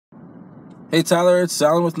Hey Tyler, it's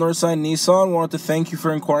Alan with Northside Nissan. Wanted to thank you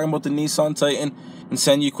for inquiring about the Nissan Titan and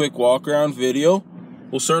send you a quick walk around video.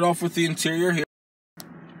 We'll start off with the interior here.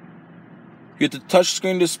 You get the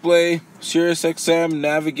touchscreen display, Sirius XM,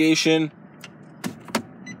 navigation,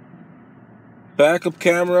 backup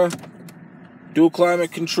camera, dual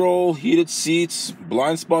climate control, heated seats,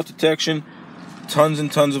 blind spot detection, tons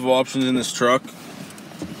and tons of options in this truck.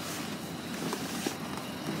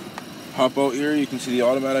 Hop out here, you can see the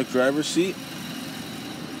automatic driver's seat.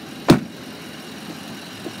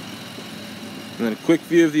 And then a quick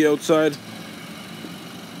view of the outside.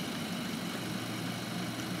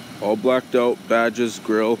 All blacked out, badges,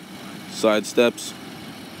 grille, side steps.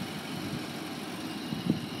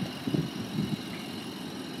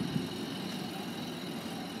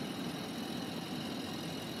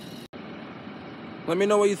 Let me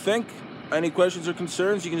know what you think. Any questions or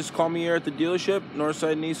concerns, you can just call me here at the dealership,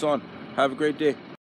 Northside Nissan. Have a great day.